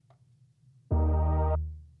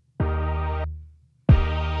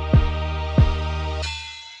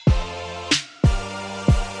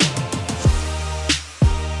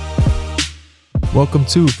Welcome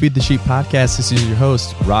to Feed the Sheep Podcast. This is your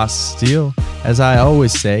host, Ross Steele. As I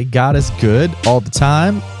always say, God is good all the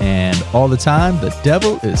time, and all the time, the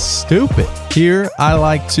devil is stupid. Here, I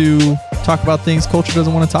like to talk about things culture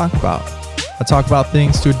doesn't want to talk about. I talk about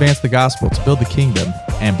things to advance the gospel, to build the kingdom,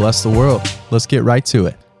 and bless the world. Let's get right to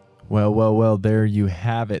it. Well, there you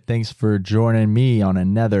have it. Thanks for joining me on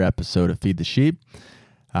another episode of Feed the Sheep.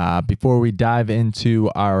 Before we dive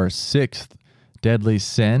into our sixth deadly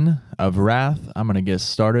sin of wrath, I'm going to get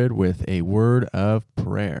started with a word of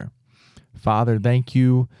prayer. Father, thank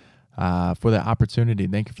you for the opportunity.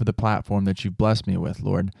 Thank you for the platform that you blessed me with,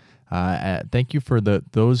 Lord. Thank you for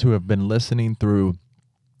those who have been listening through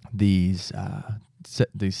these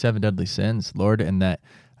seven deadly sins, Lord, and that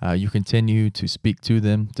you continue to speak to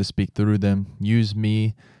them, to speak through them. Use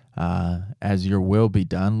me as your will be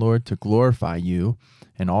done, Lord, to glorify you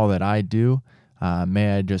in all that I do.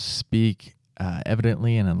 May I just speak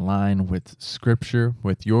evidently and in line with Scripture,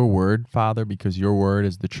 with your word, Father, because your word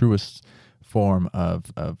is the truest form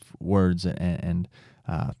of words and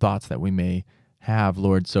thoughts that we may have,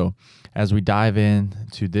 Lord. So as we dive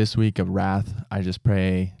into this week of wrath, I just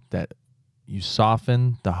pray that you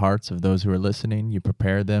soften the hearts of those who are listening. You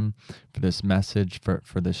prepare them for this message,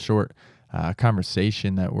 for this short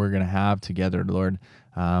conversation that we're going to have together, Lord,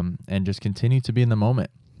 and just continue to be in the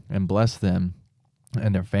moment and bless them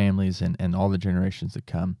and their families and all the generations that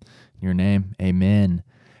come. In your name, amen.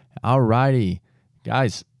 All righty,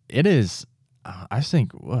 guys, it is, I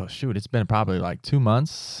think, it's been probably like 2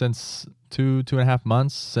 months since, two and a half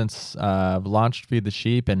months since I've launched Feed the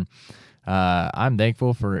Sheep, and I'm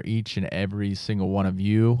thankful for each and every single one of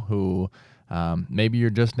you who maybe you're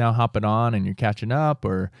just now hopping on and you're catching up,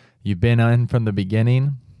 or you've been on from the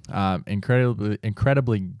beginning.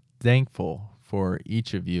 Incredibly thankful for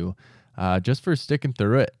each of you. Just for sticking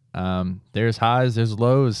through it. There's highs, there's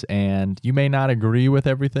lows, and you may not agree with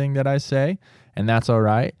everything that I say, and that's all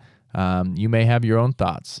right. You may have your own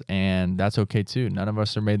thoughts, and that's okay too. None of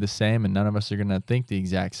us are made the same, and none of us are going to think the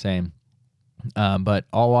exact same. But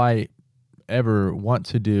all I ever want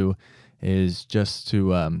to do is just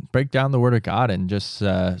to break down the Word of God and just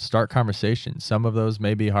start conversations. Some of those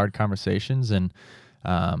may be hard conversations, and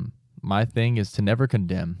my thing is to never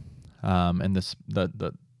condemn. And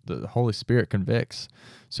the Holy Spirit convicts.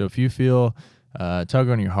 So if you feel tug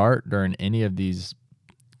on your heart during any of these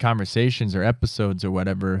conversations or episodes or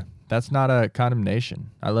whatever, that's not a condemnation.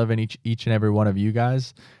 I love each and every one of you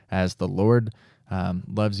guys as the Lord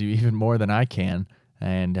loves you even more than I can,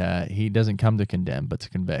 and he doesn't come to condemn but to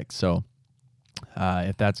convict. So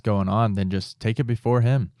if that's going on, then just take it before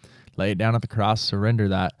him. Lay it down at the cross, surrender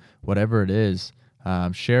that, whatever it is.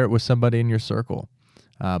 Share it with somebody in your circle.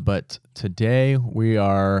 But today we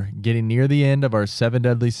are getting near the end of our 7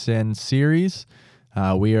 Deadly Sins series.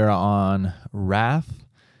 We are on wrath,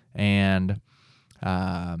 and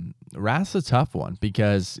wrath's a tough one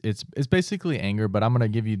because it's basically anger, but I'm going to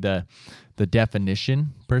give you the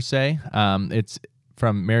definition per se. It's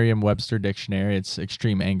from Merriam-Webster Dictionary. It's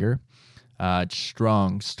extreme anger,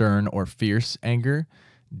 strong, stern, or fierce anger,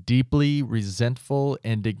 deeply resentful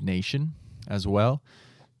indignation as well.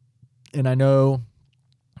 And I know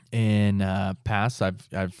in past,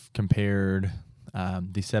 I've compared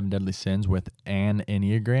the 7 Deadly Sins with an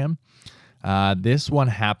Enneagram. This one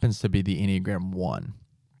happens to be the Enneagram 1.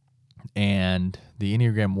 And the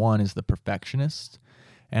Enneagram 1 is the perfectionist.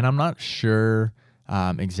 And I'm not sure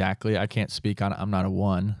exactly. I can't speak on it. I'm not a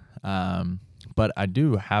 1. But I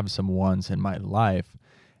do have some 1s in my life.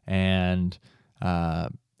 And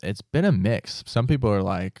it's been a mix. Some people are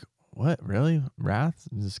like, what, really? Wrath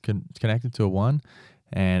is connected to a 1?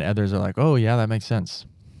 And others are like, oh, yeah, that makes sense.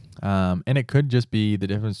 And it could just be the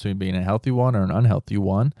difference between being a healthy 1 or an unhealthy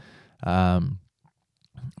 1.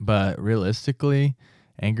 But realistically,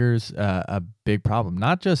 anger's a big problem,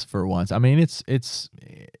 not just for 1s. I mean, it's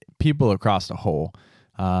people across the whole.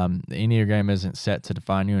 The Enneagram isn't set to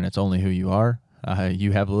define you, and it's only who you are.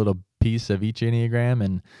 You have a little piece of each Enneagram,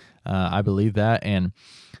 and I believe that. And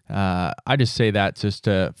I just say that just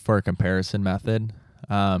for a comparison method.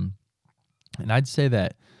 And I'd say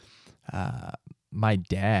that my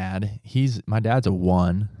dad's a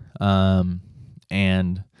 1,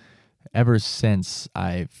 and ever since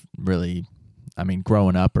I've really,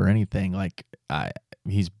 growing up or anything, like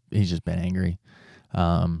he's just been angry.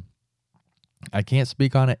 I can't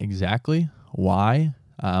speak on it exactly why.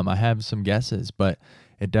 I have some guesses, but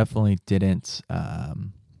it definitely didn't,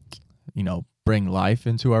 bring life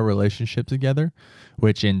into our relationship together,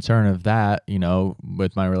 which in turn of that,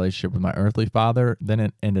 with my relationship with my earthly father, then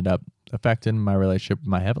it ended up affecting my relationship with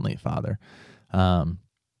my heavenly father.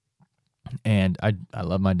 And I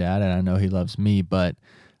love my dad, and I know he loves me, but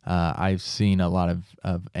I've seen a lot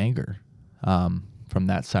of anger from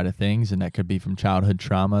that side of things, and that could be from childhood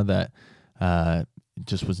trauma that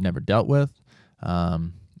just was never dealt with.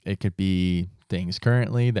 It could be things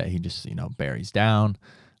currently that he just, buries down.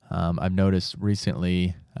 I've noticed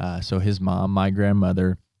recently, so his mom, my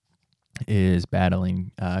grandmother, is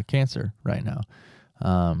battling cancer right now.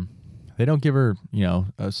 They don't give her,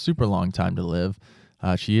 a super long time to live.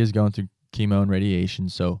 She is going through chemo and radiation.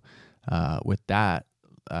 So with that,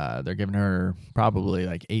 they're giving her probably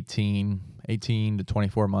like 18 to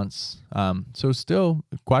 24 months. So still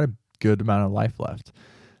quite a good amount of life left.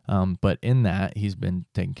 But in that, he's been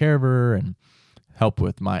taking care of her and help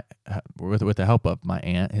with with the help of my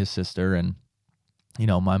aunt, his sister, and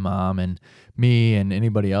my mom and me and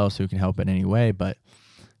anybody else who can help in any way. But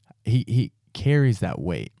he carries that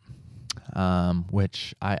weight,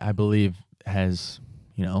 which I believe has,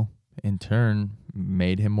 in turn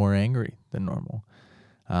made him more angry than normal.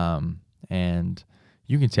 And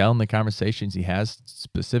you can tell in the conversations he has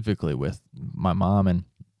specifically with my mom, and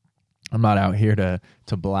I'm not out here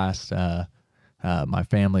to blast my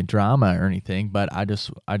family drama or anything, but I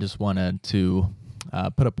just wanted to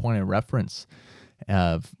put a point of reference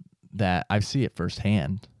of that. I see it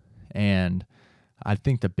firsthand, and I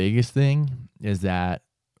think the biggest thing is that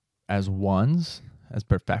as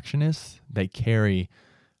perfectionists, they carry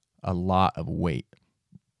a lot of weight,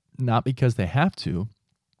 not because they have to,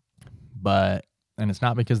 and it's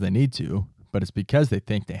not because they need to, but it's because they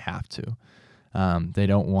think they have to. They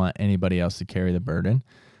don't want anybody else to carry the burden.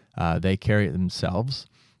 They carry it themselves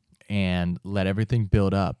and let everything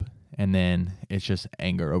build up. And then it's just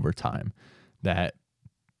anger over time that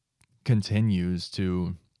continues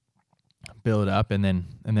to build up. And then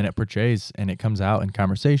it portrays and it comes out in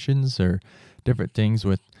conversations or different things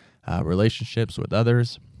with relationships with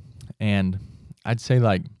others. And I'd say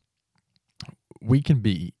like we can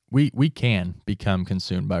become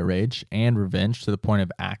consumed by rage and revenge to the point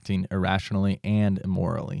of acting irrationally and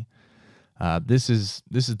immorally. This is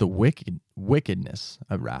the wickedness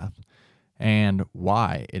of wrath, and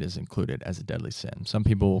why it is included as a deadly sin. Some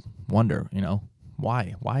people wonder,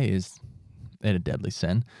 why is it a deadly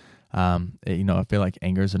sin? I feel like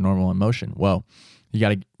anger is a normal emotion. Well, you got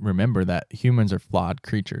to remember that humans are flawed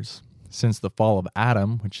creatures. Since the fall of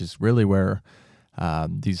Adam, which is really where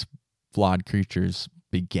these flawed creatures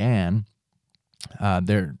began,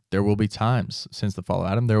 there will be times since the fall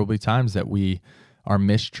of Adam, there will be times that we are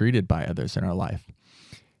mistreated by others in our life.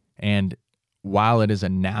 And while it is a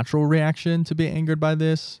natural reaction to be angered by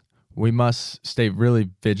this, we must stay really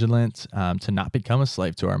vigilant to not become a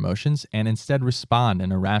slave to our emotions and instead respond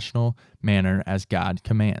in a rational manner as God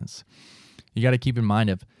commands. You got to keep in mind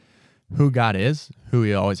of who God is, who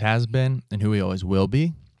he always has been, and who he always will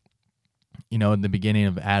be. In the beginning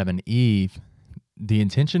of Adam and Eve, the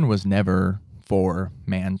intention was never for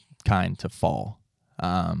mankind to fall.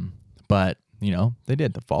 But, they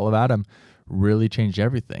did. The fall of Adam really changed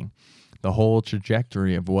everything, the whole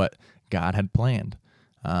trajectory of what God had planned.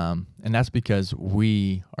 And that's because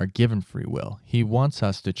we are given free will. He wants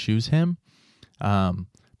us to choose him,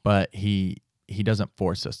 but he doesn't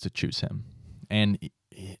force us to choose him. And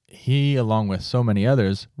he, along with so many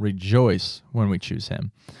others, rejoice when we choose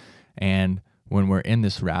him. And when we're in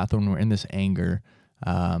this wrath, when we're in this anger,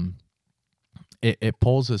 it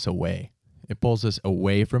pulls us away. It pulls us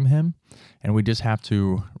away from him. And we just have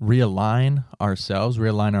to realign ourselves,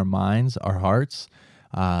 realign our minds, our hearts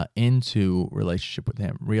into relationship with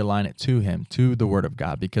him, realign it to him, to the word of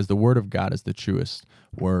God, because the word of God is the truest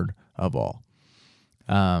word of all.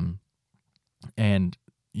 And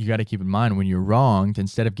you got to keep in mind when you're wronged,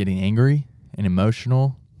 instead of getting angry and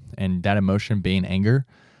emotional and that emotion being anger,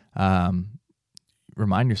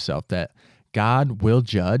 remind yourself that God will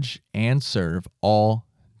judge and serve all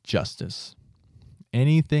justice.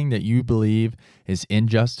 Anything that you believe is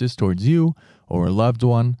injustice towards you or a loved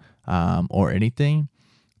one or anything,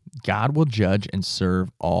 God will judge and serve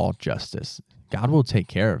all justice. God will take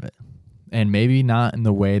care of it. And maybe not in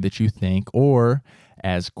the way that you think or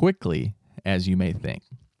as quickly as you may think.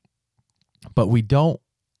 But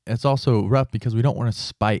it's also rough because we don't want to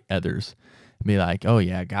spite others and be like, oh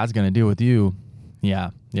yeah, God's going to deal with you.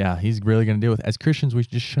 Yeah, he's really going to deal with it. As Christians, we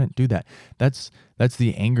just shouldn't do that. That's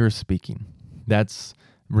the anger speaking. That's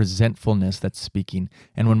resentfulness that's speaking.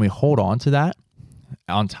 And when we hold on to that,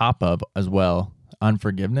 on top of, as well,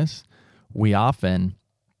 unforgiveness, we often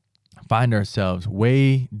find ourselves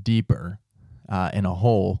way deeper in a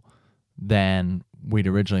hole than we'd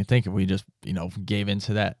originally think if we just, gave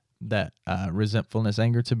into that resentfulness,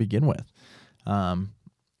 anger to begin with.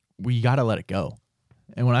 We got to let it go.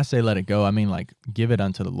 And when I say let it go, I mean like give it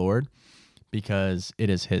unto the Lord, because it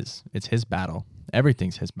is his. It's his battle.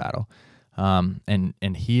 Everything's his battle.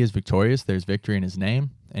 And he is victorious. There's victory in his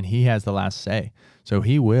name, and he has the last say. So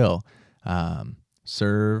he will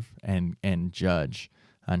serve and judge,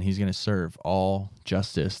 and he's going to serve all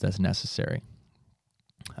justice that's necessary.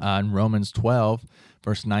 In Romans 12,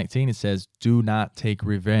 verse 19, it says, "Do not take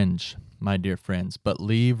revenge, my dear friends, but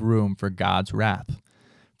leave room for God's wrath.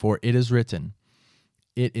 For it is written,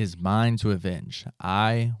 'It is mine to avenge.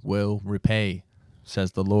 I will repay,'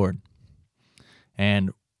 says the Lord."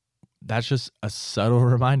 And that's just a subtle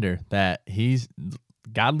reminder that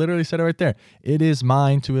God literally said it right there. It is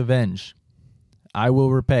mine to avenge. I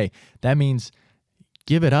will repay. That means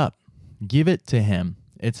give it up. Give it to him.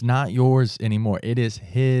 It's not yours anymore. It is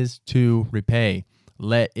his to repay.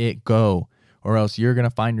 Let it go, or else you're going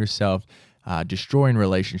to find yourself destroying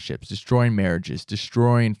relationships, destroying marriages,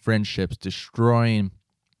 destroying friendships, destroying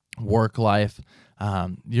work life.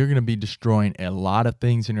 You're going to be destroying a lot of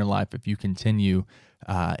things in your life if you continue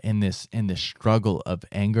in this struggle of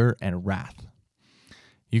anger and wrath.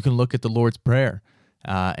 You can look at the Lord's Prayer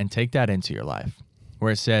and take that into your life,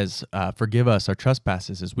 where it says, "Forgive us our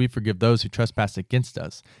trespasses as we forgive those who trespass against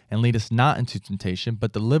us, and lead us not into temptation,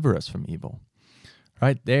 but deliver us from evil."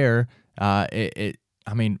 Right there,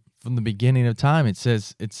 from the beginning of time, it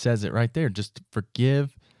says it right there. Just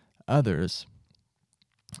forgive others,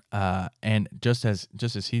 and just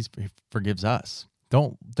as he forgives us.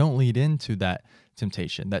 Don't lead into that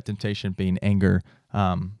temptation. That temptation being anger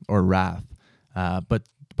or wrath, but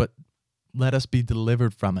let us be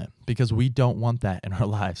delivered from it, because we don't want that in our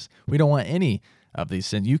lives. We don't want any of these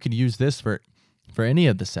sins. You could use this for any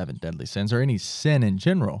of the 7 deadly sins, or any sin in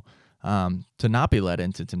general, to not be led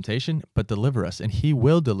into temptation, but deliver us. And he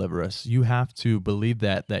will deliver us. You have to believe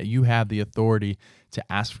that you have the authority to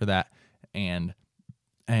ask for that, and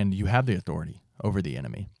you have the authority over the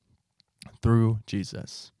enemy through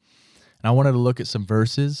Jesus. And I wanted to look at some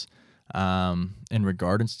verses in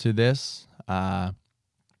regards to this.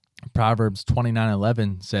 Proverbs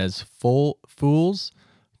 29:11 says, "Fools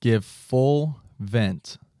give full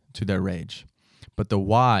vent to their rage, but the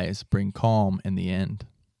wise bring calm in the end."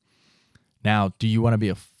 Now, do you want to be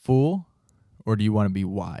a fool, or do you want to be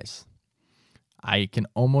wise? I can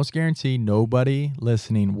almost guarantee nobody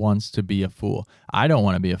listening wants to be a fool. I don't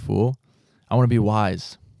want to be a fool. I want to be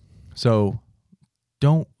wise. So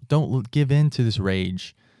don't give in to this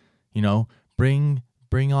rage.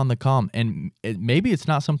 Bring on the calm. And maybe it's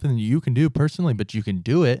not something that you can do personally, but you can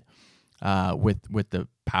do it with the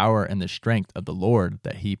power and the strength of the Lord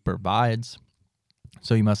that he provides.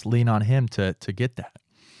 So you must lean on him to get that.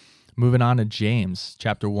 Moving on to James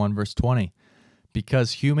chapter 1, verse 20.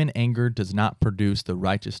 "Because human anger does not produce the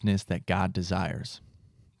righteousness that God desires."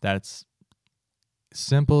 That's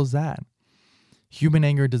simple as that. Human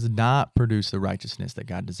anger does not produce the righteousness that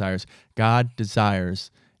God desires. God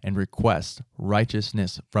desires and requests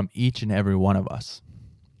righteousness from each and every one of us.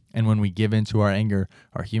 And when we give into our anger,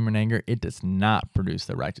 our human anger, it does not produce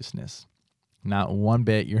the righteousness. Not one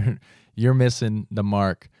bit. You're missing the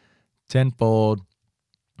mark tenfold.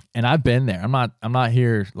 And I've been there. I'm not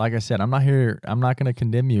here, like I said, I'm not going to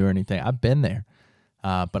condemn you or anything. I've been there.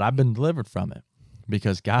 But I've been delivered from it,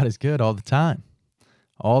 because God is good all the time.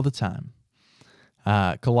 All the time.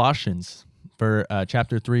 Colossians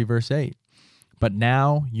chapter 3, verse 8. "But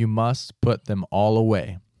now you must put them all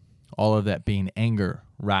away, all of that being anger,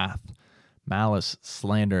 wrath, malice,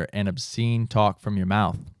 slander, and obscene talk from your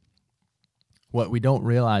mouth." What we don't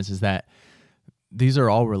realize is that these are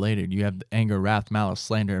all related. You have anger, wrath, malice,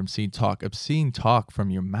 slander, obscene talk. Obscene talk from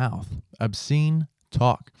your mouth. Obscene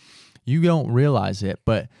talk. You don't realize it,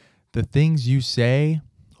 but the things you say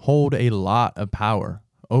hold a lot of power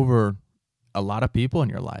over a lot of people in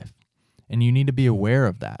your life, and you need to be aware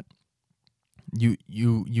of that.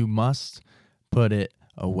 You must put it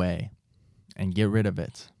away and get rid of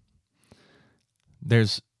it.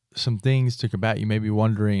 There's some things to combat. You may be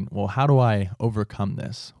wondering, well, how do I overcome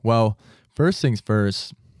this? Well, first things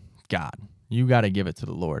first, God. You got to give it to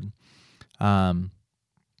the Lord. And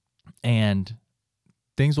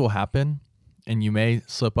things will happen, and you may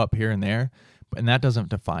slip up here and there, and that doesn't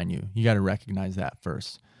define you. You got to recognize that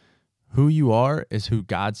first. Who you are is who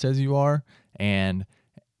God says you are, and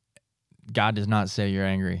God does not say you're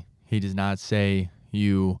angry. He does not say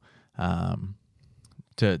you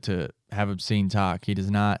to have obscene talk. He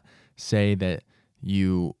does not say that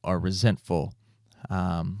you are resentful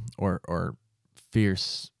or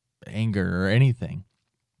fierce anger or anything.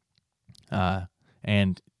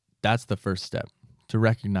 And that's the first step, to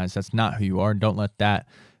recognize that's not who you are. Don't let that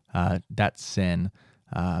sin,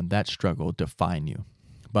 that struggle define you.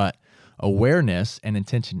 But awareness and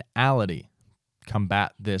intentionality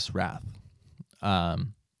combat this wrath.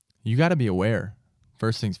 You got to be aware.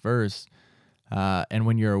 First things first. And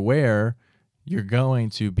when you're aware, you're going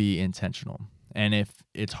to be intentional. And if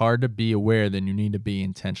it's hard to be aware, then you need to be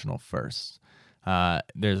intentional first.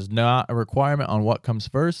 There's not a requirement on what comes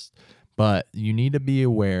first, but you need to be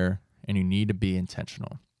aware and you need to be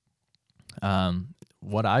intentional.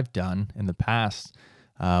 What I've done in the past,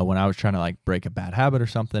 when I was trying to like break a bad habit or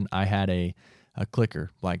something, I had a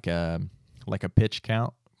clicker, like a pitch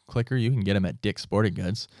count clicker. You can get them at Dick's Sporting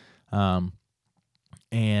Goods.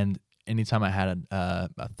 And anytime I had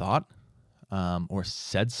a thought or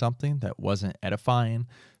said something that wasn't edifying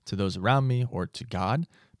to those around me or to God,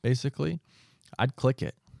 basically, I'd click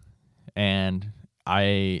it. And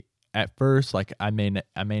at first, like I may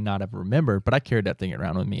not have remembered, but I carried that thing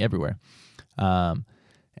around with me everywhere.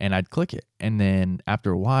 And I'd click it. And then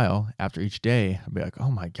after a while, after each day, I'd be like, oh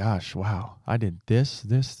my gosh, wow, I did this.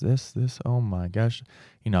 Oh my gosh.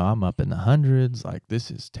 I'm up in the hundreds. Like, this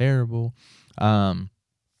is terrible. And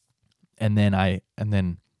then,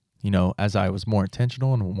 as I was more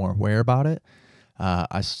intentional and more aware about it,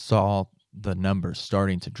 I saw the numbers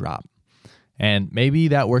starting to drop. And maybe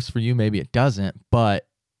that works for you, maybe it doesn't, but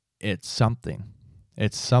it's something.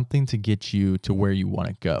 It's something to get you to where you want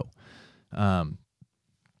to go.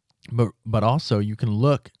 But also you can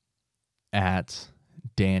look at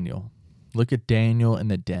Daniel. Look at Daniel in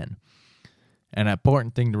the den. And an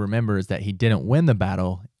important thing to remember is that he didn't win the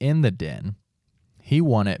battle in the den. He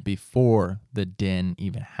won it before the den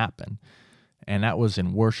even happened. And that was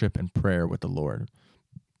in worship and prayer with the Lord.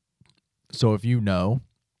 So if you know,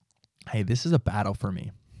 hey, this is a battle for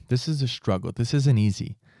me, this is a struggle, this isn't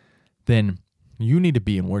easy, then you need to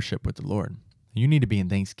be in worship with the Lord. You need to be in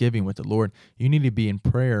thanksgiving with the Lord. You need to be in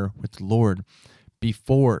prayer with the Lord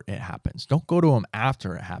before it happens. Don't go to him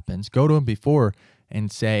after it happens. Go to him before and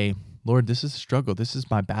say, Lord, this is a struggle. This is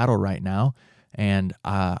my battle right now. And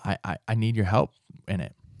I need your help in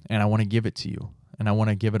it. And I want to give it to you. And I want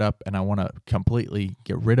to give it up. And I want to completely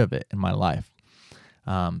get rid of it in my life.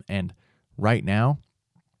 And right now,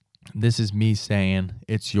 this is me saying,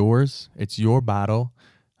 it's yours. It's your battle.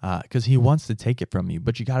 Because he wants to take it from you.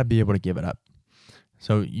 But you got to be able to give it up.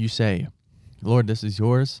 So you say, Lord, this is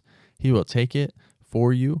yours. He will take it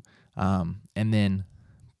for you. And then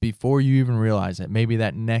before you even realize it, maybe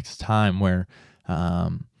that next time where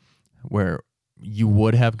you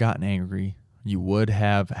would have gotten angry, you would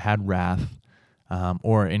have had wrath,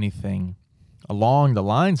 or anything along the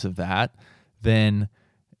lines of that, then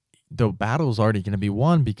the battle's already going to be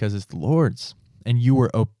won because it's the Lord's. And you were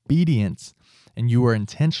obedient and you were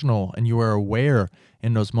intentional and you were aware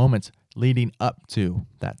in those moments leading up to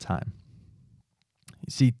that time.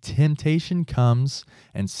 You see, temptation comes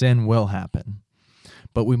and sin will happen,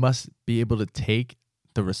 but we must be able to take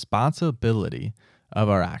the responsibility of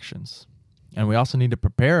our actions. And we also need to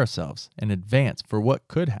prepare ourselves in advance for what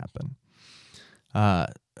could happen. A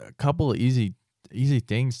couple of easy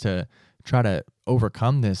things to try to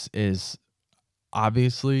overcome this is,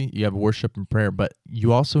 obviously, you have worship and prayer, but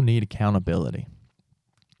you also need accountability.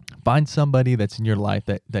 Find somebody that's in your life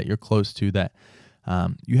that you're close to, that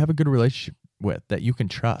you have a good relationship with, that you can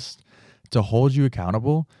trust, to hold you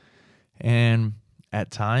accountable. And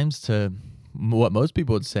at times, to what most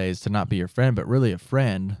people would say is to not be your friend, but really a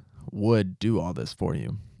friend would do all this for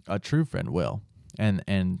you. A true friend will.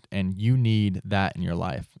 And you need that in your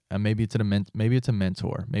life. And maybe it's a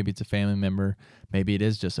mentor, maybe it's a family member, maybe it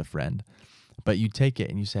is just a friend. But you take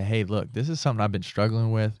it and you say, hey, look, this is something I've been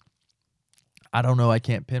struggling with. I don't know, I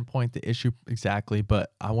can't pinpoint the issue exactly,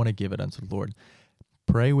 but I want to give it unto the Lord.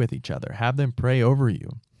 Pray with each other. Have them pray over you.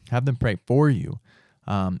 Have them pray for you.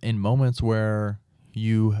 In moments where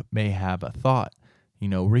you may have a thought,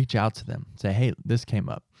 reach out to them. Say, hey, this came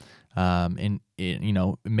up.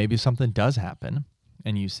 Maybe something does happen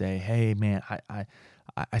and you say, hey, man,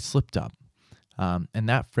 I slipped up. And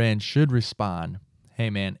that friend should respond, hey,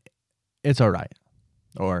 man, it's all right.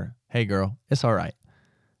 Or, hey, girl, it's all right.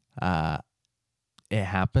 It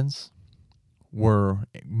happens. We're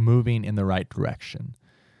moving in the right direction.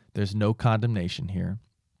 There's no condemnation here.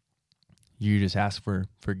 You just ask for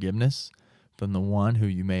forgiveness from the one who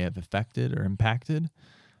you may have affected or impacted,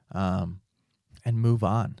 and move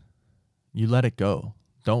on. You let it go.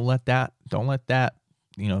 Don't let that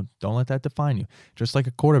define you. Just like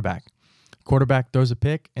a quarterback. Quarterback throws a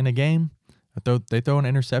pick in a game, they throw an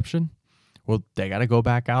interception. Well, they got to go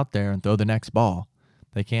back out there and throw the next ball.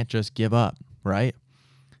 They can't just give up, right?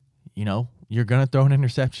 You're going to throw an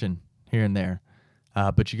interception here and there,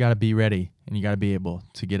 but you got to be ready and you got to be able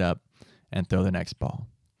to get up and throw the next ball.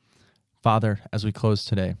 Father, as we close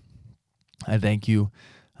today, I thank you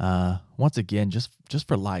once again just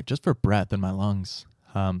for life, just for breath in my lungs,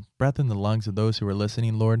 breath in the lungs of those who are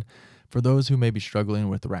listening, Lord. For those who may be struggling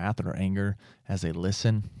with wrath or anger as they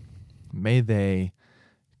listen, may they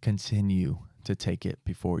continue to take it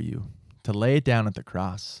before you, to lay it down at the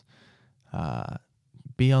cross,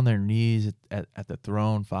 be on their knees at the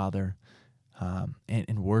throne, Father,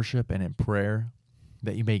 in worship and in prayer,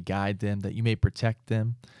 that you may guide them, that you may protect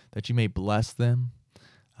them, that you may bless them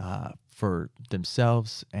for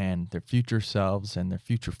themselves and their future selves and their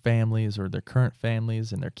future families or their current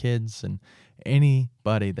families and their kids and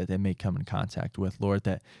anybody that they may come in contact with, Lord,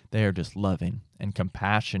 that they are just loving and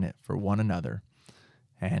compassionate for one another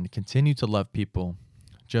and continue to love people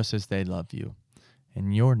just as they love you.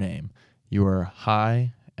 In your name, you are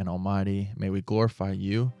high and almighty. May we glorify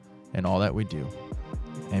you in all that we do.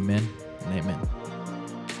 Amen and amen.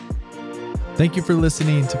 Thank you for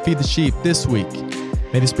listening to Feed the Sheep this week.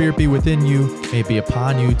 May the Spirit be within you, may it be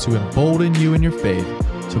upon you to embolden you in your faith,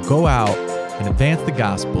 to go out and advance the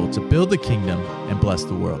gospel, to build the kingdom and bless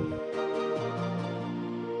the world.